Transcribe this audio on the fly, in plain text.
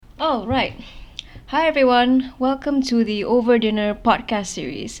Oh, right. Hi, everyone. Welcome to the Over Dinner podcast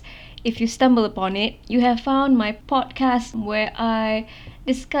series. If you stumble upon it, you have found my podcast where I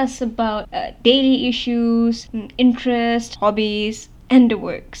discuss about daily issues, interests, hobbies, and the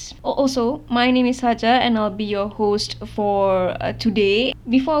works. Also, my name is Haja and I'll be your host for today.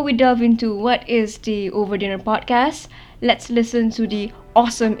 Before we delve into what is the Over Dinner podcast, let's listen to the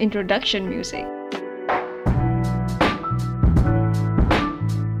awesome introduction music.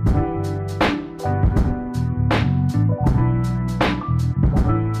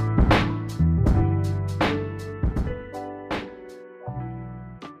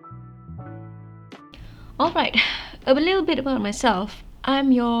 Alright, a little bit about myself.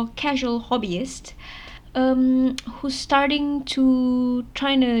 I'm your casual hobbyist who's starting to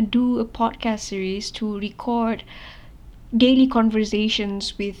trying to do a podcast series to record daily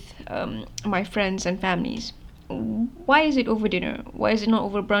conversations with my friends and families. Why is it over dinner? Why is it not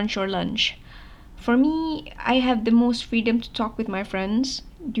over brunch or lunch? For me, I have the most freedom to talk with my friends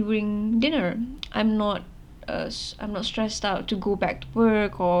during dinner. I'm not stressed out to go back to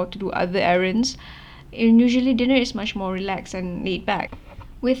work or to do other errands. And usually dinner is much more relaxed and laid back.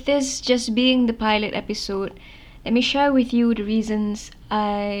 With this just being the pilot episode, let me share with you the reasons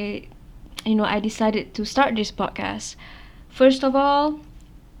I decided to start this podcast. First of all,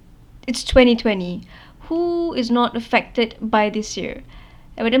 it's 2020. Who is not affected by this year?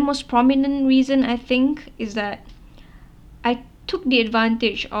 But the most prominent reason I think is that I took the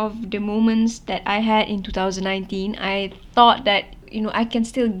advantage of the moments that I had in 2019. I thought that I can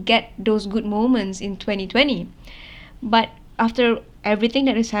still get those good moments in 2020. But after everything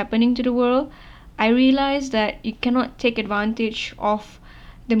that is happening to the world, I realized that you cannot take advantage of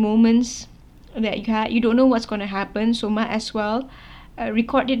the moments that you had. You don't know what's going to happen, so might as well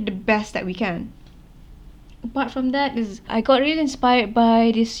record it the best that we can. Apart from that, is I got really inspired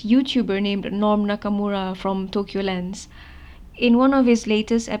by this YouTuber named Norm Nakamura from Tokyo Lens. In one of his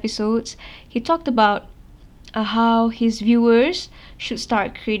latest episodes, he talked about how his viewers should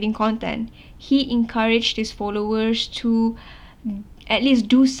start creating content. He encouraged his followers to at least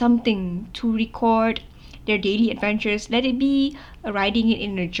do something to record their daily adventures. Let it be writing it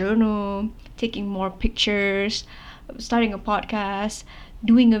in a journal, taking more pictures, starting a podcast,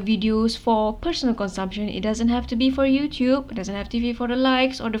 doing a videos for personal consumption. It doesn't have to be for YouTube. It doesn't have to be for the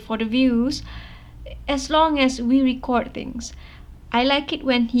likes or for the views. As long as we record things. I like it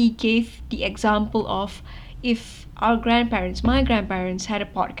when he gave the example of if my grandparents had a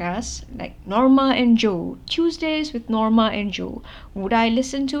podcast like Norma and Joe, Tuesdays with Norma and Joe, would I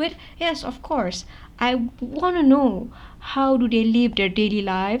listen to it? Yes, of course. I want to know how do they live their daily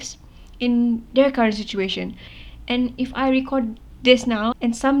lives in their current situation. And if I record this now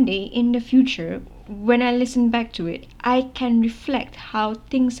and someday in the future, when I listen back to it, I can reflect how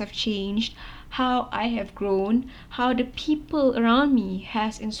things have changed, how I have grown, how the people around me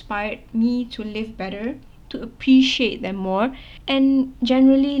has inspired me to live better, to appreciate them more, and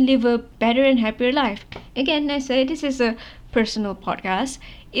generally live a better and happier life. Again, I say this is a personal podcast.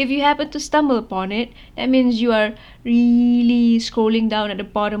 If you happen to stumble upon it, that means you are really scrolling down at the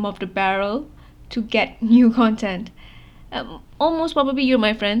bottom of the barrel to get new content. Almost probably you're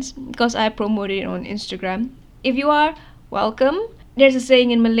my friends because I promote it on Instagram. If you are, welcome. There's a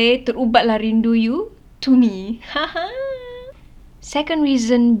saying in Malay, terubatlah rindu you to me. Second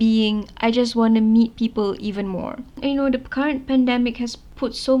reason being, I just want to meet people even more. The current pandemic has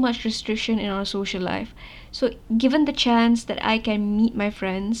put so much restriction in our social life. So, given the chance that I can meet my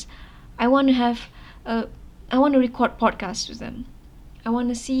friends, I want to have, I want to record podcasts with them. I want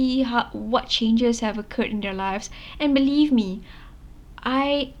to see what changes have occurred in their lives, and believe me,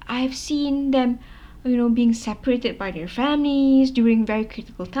 I've seen them being separated by their families during very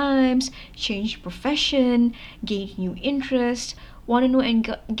critical times, change profession, gain new interest, want to know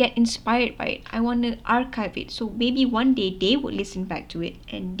and get inspired by it. I want to archive it so maybe one day they would listen back to it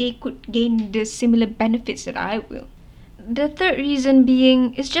and they could gain the similar benefits that I will. The third reason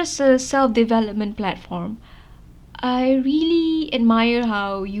being it's just a self-development platform. I really admire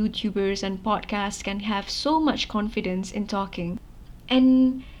how YouTubers and podcasts can have so much confidence in talking.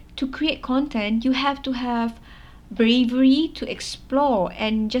 And to create content, you have to have bravery to explore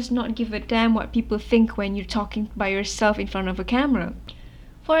and just not give a damn what people think when you're talking by yourself in front of a camera.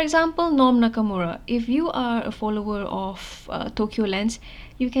 For example, Norm Nakamura. If you are a follower of Tokyo Lens,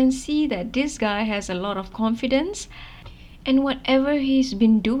 you can see that this guy has a lot of confidence, and whatever he's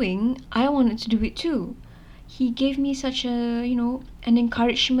been doing, I wanted to do it too. He gave me such an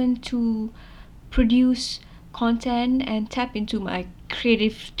encouragement to produce content and tap into my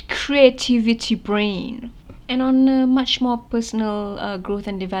creativity brain. And on a much more personal growth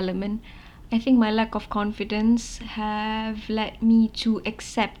and development, I think my lack of confidence have led me to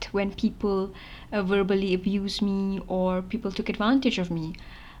accept when people verbally abuse me or people took advantage of me.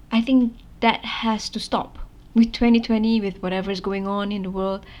 I think that has to stop. With 2020, with whatever is going on in the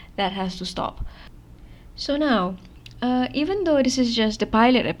world, that has to stop. So now, even though this is just the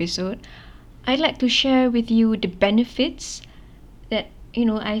pilot episode, I'd like to share with you the benefits that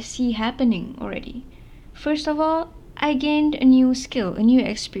I see happening already. First of all, I gained a new skill, a new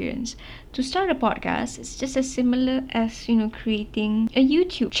experience. To start a podcast, it's just as similar as creating a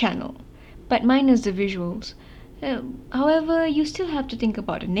YouTube channel, but minus the visuals. However, you still have to think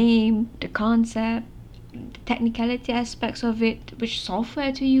about the name, the concept, the technicality aspects of it, which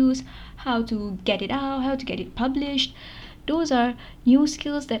software to use, how to get it out, how to get it published. Those are new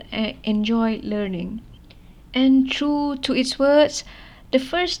skills that I enjoy learning. And true to its words, the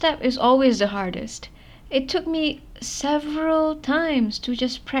first step is always the hardest. It took me several times to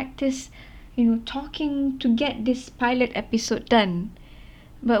just practice, talking to get this pilot episode done.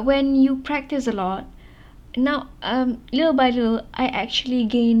 But when you practice a lot, now little by little, I actually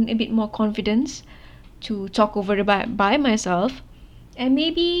gain a bit more confidence to talk over it by myself, and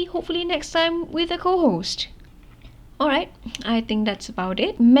maybe hopefully next time with a co-host. Alright, I think that's about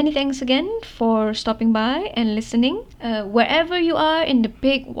it. Many thanks again for stopping by and listening. Wherever you are in the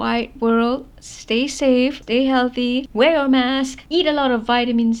big wide world, stay safe, stay healthy, wear your mask, eat a lot of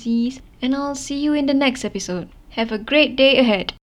vitamin C's, and I'll see you in the next episode. Have a great day ahead.